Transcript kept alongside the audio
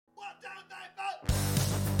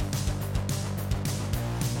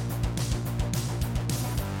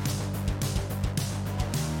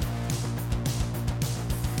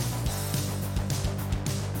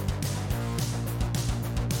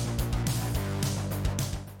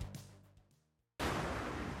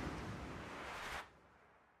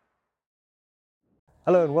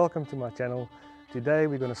Hello and welcome to my channel. Today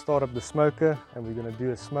we're going to start up the smoker and we're going to do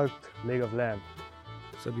a smoked leg of lamb.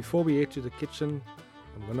 So before we head to the kitchen,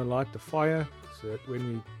 I'm going to light the fire so that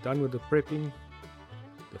when we're done with the prepping,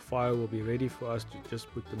 the fire will be ready for us to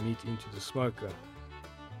just put the meat into the smoker.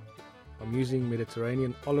 I'm using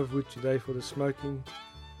Mediterranean olive wood today for the smoking,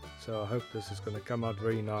 so I hope this is going to come out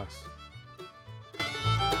very nice.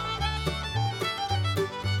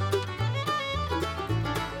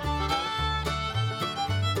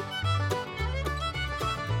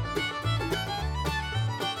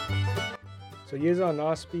 So here's our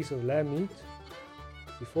nice piece of lamb meat.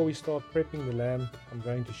 Before we start prepping the lamb, I'm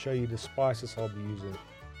going to show you the spices I'll be using.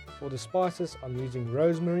 For the spices, I'm using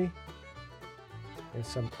rosemary and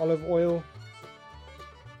some olive oil,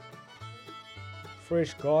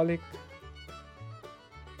 fresh garlic,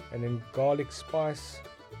 and then garlic spice,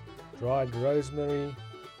 dried rosemary,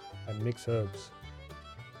 and mixed herbs.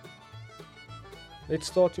 Let's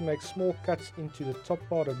start to make small cuts into the top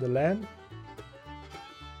part of the lamb.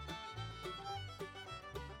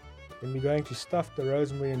 Then we're going to stuff the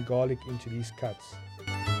rosemary and garlic into these cuts.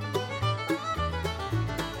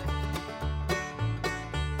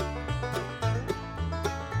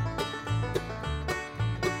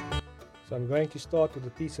 So I'm going to start with a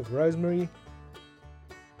piece of rosemary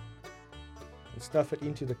and stuff it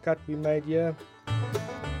into the cut we made here.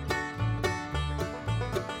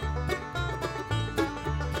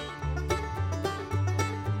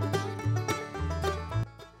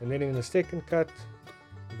 And then in the second cut,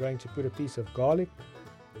 I'm going to put a piece of garlic,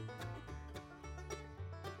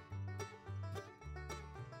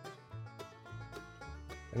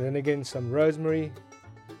 and then again some rosemary.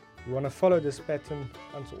 We want to follow this pattern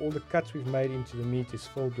until all the cuts we've made into the meat is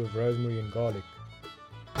filled with rosemary and garlic.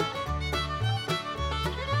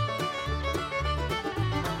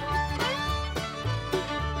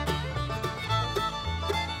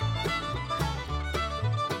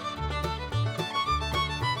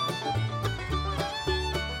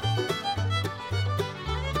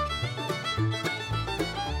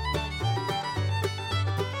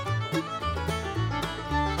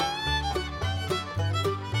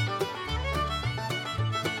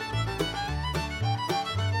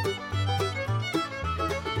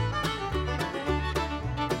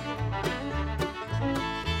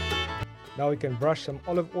 Now we can brush some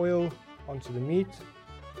olive oil onto the meat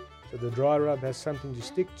so the dry rub has something to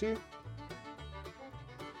stick to.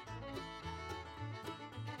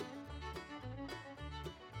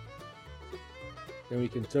 Then we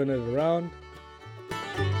can turn it around.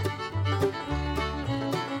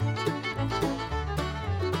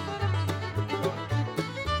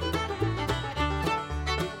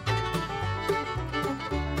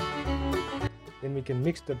 Then we can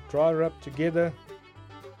mix the dry rub together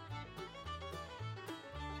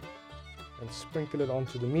and sprinkle it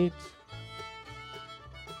onto the meat.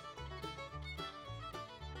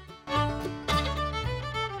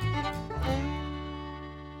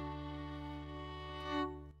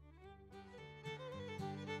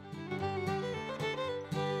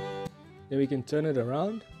 Then we can turn it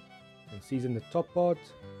around and season the top part.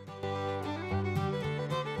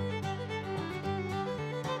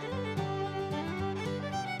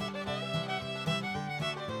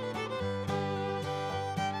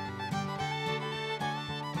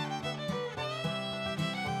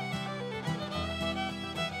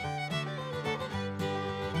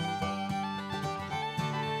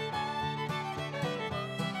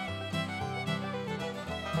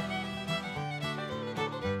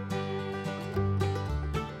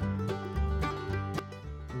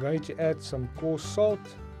 I'm going to add some coarse salt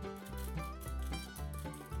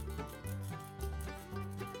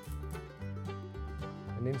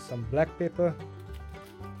and then some black pepper,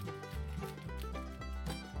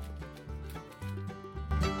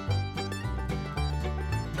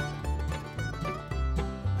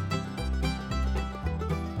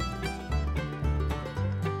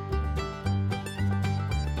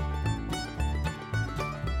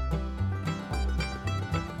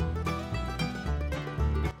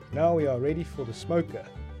 Now we are ready for the smoker.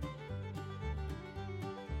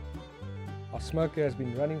 Our smoker has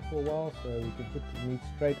been running for a while, so we can put the meat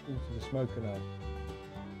straight into the smoker now.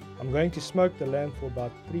 I'm going to smoke the lamb for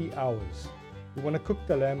about 3 hours. We want to cook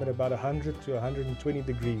the lamb at about 100 to 120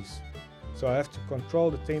 degrees. So I have to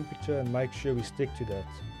control the temperature and make sure we stick to that.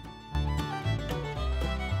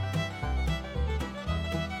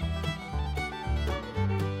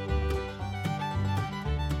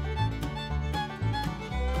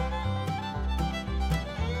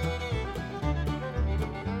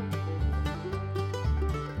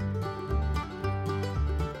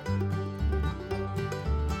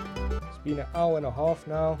 been an hour and a half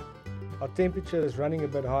now. Our temperature is running a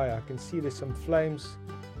bit higher. I can see there's some flames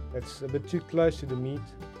that's a bit too close to the meat.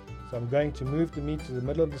 So I'm going to move the meat to the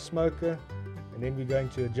middle of the smoker, and then we're going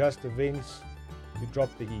to adjust the vents to drop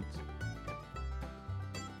the heat.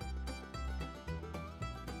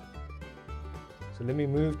 So let me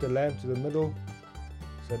move the lamb to the middle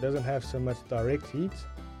so it doesn't have so much direct heat.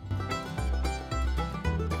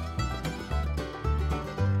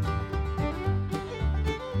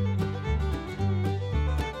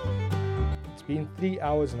 It's been 3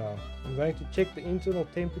 hours now. I'm going to check the internal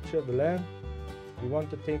temperature of the lamb. We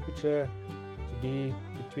want the temperature to be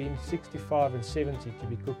between 65 and 70 to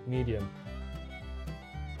be cooked medium.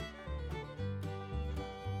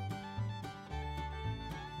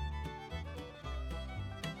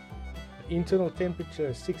 The internal temperature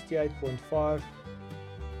is 68.5.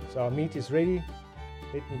 So our meat is ready.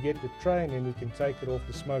 Let me get the tray and then we can take it off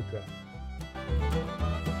the smoker.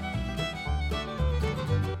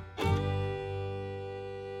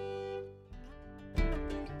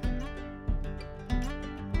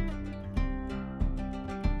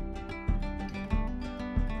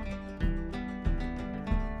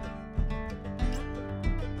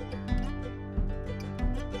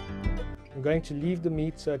 I'm going to leave the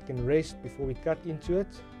meat so it can rest before we cut into it.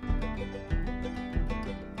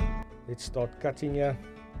 Let's start cutting here.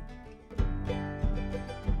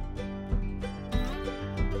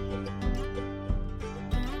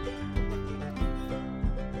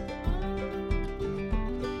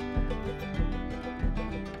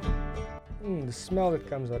 The smell that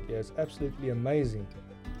comes out here is absolutely amazing.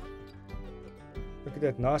 Look at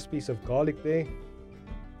that nice piece of garlic there.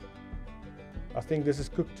 I think this is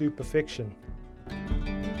cooked to perfection.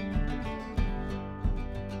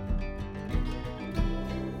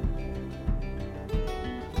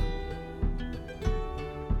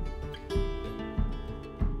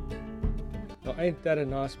 Now ain't that a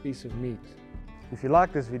nice piece of meat? If you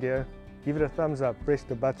like this video, give it a thumbs up, press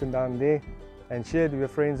the button down there and share it with your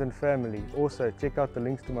friends and family. Also check out the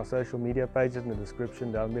links to my social media pages in the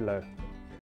description down below.